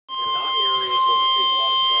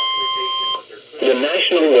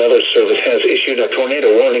National Weather Service has issued a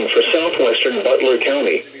tornado warning for southwestern Butler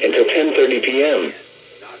County until 10:30 p.m.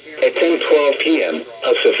 At 10:12 p.m.,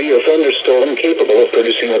 a severe thunderstorm capable of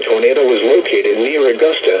producing a tornado was located near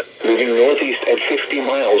Augusta, moving northeast at 50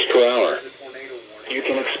 miles per hour. You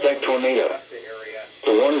can expect tornado.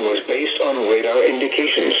 The warning was based on radar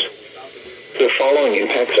indications. The following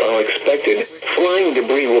impacts are expected. Flying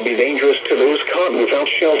debris will be dangerous to those caught without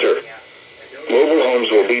shelter. Mobile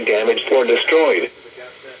homes will be damaged or destroyed.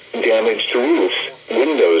 Damage to roofs,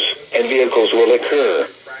 windows, and vehicles will occur.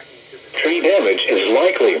 Tree damage is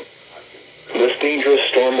likely. This dangerous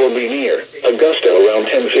storm will be near Augusta around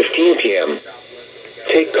 10:15 p.m.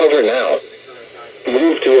 Take cover now.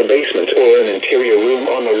 Move to a basement or an interior room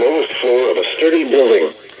on the lowest floor of a sturdy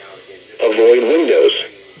building. Avoid windows.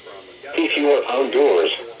 If you are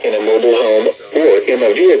outdoors, in a mobile home, or in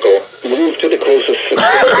a vehicle, move to the closest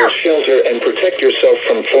substantial shelter and protect yourself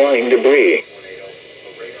from flying debris.